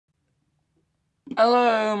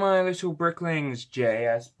Hello my little bricklings,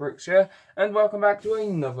 JS Bricks here, and welcome back to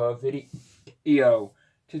another video.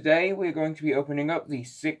 Today we're going to be opening up the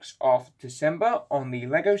 6th of December on the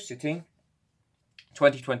LEGO City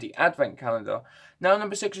 2020 Advent Calendar. Now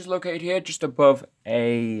number 6 is located here just above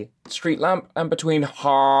a street lamp and between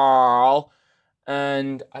Harl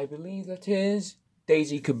and I believe that is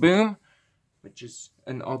Daisy Kaboom, which is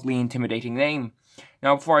an oddly intimidating name.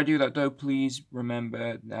 Now before I do that though, please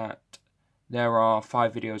remember that there are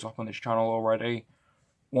 5 videos up on this channel already.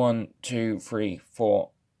 1, 2, 3, 4,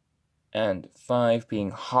 and 5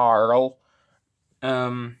 being Harl.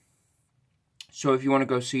 So if you want to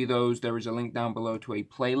go see those, there is a link down below to a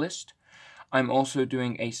playlist. I'm also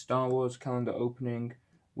doing a Star Wars calendar opening,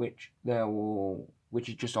 which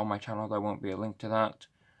is just on my channel. There won't be a link to that.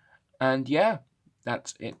 And yeah,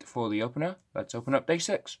 that's it for the opener. Let's open up day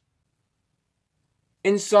 6.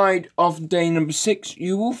 Inside of day number 6,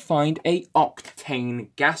 you will find a Octane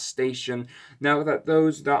gas station. Now that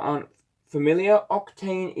those that aren't familiar,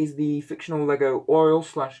 Octane is the fictional LEGO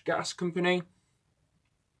oil/gas company.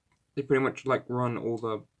 They pretty much like run all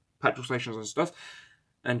the petrol stations and stuff.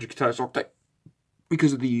 And you can tell it's Octane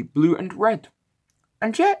because of the blue and red.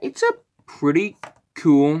 And yeah, it's a pretty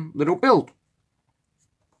cool little build.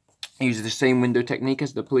 It uses the same window technique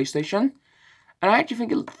as the police station. And I actually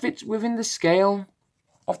think it fits within the scale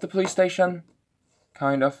of the police station,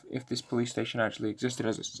 kind of. If this police station actually existed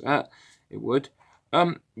as it's at, it would.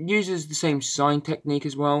 Uses the same sign technique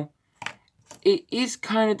as well. It is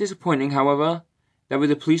kind of disappointing, however, that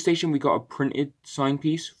with the police station we got a printed sign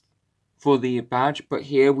piece for the badge, but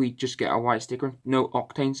here we just get a white sticker, no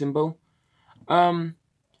Octane symbol. There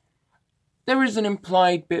is an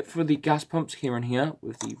implied bit for the gas pumps here and here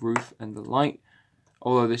with the roof and the light,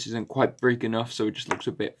 although this isn't quite big enough, so it just looks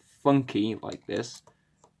a bit funky like this.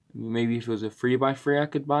 Maybe if it was a 3x3 I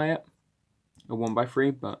could buy it. A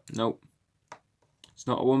 1x3, but nope. It's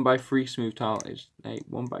not a 1x3 smooth tile, it's a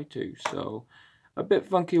 1x2. So, a bit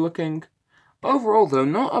funky looking. Overall though,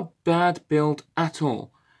 not a bad build at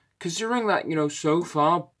all. Considering that, so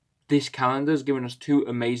far, this calendar has given us 2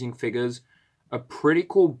 amazing figures. A pretty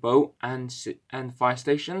cool boat and fire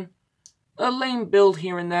station. A lame build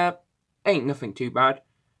here and there. Ain't nothing too bad.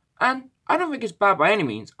 And I don't think it's bad by any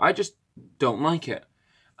means. I just don't like it.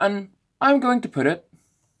 And I'm going to put it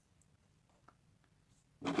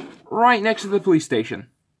right next to the police station.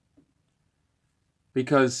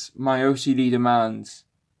 Because my OCD demands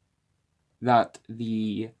that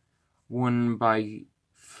the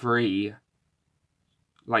 1x3,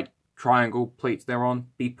 like, triangle plates they're on,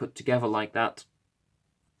 be put together like that.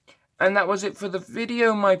 And that was it for the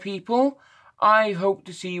video, my people. I hope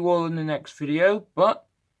to see you all in the next video, but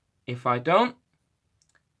if I don't,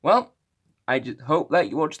 well, I just hope that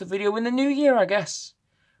you watch the video in the new year, I guess.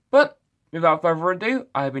 But, without further ado,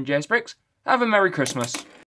 I have been JS Bricks. Have a Merry Christmas.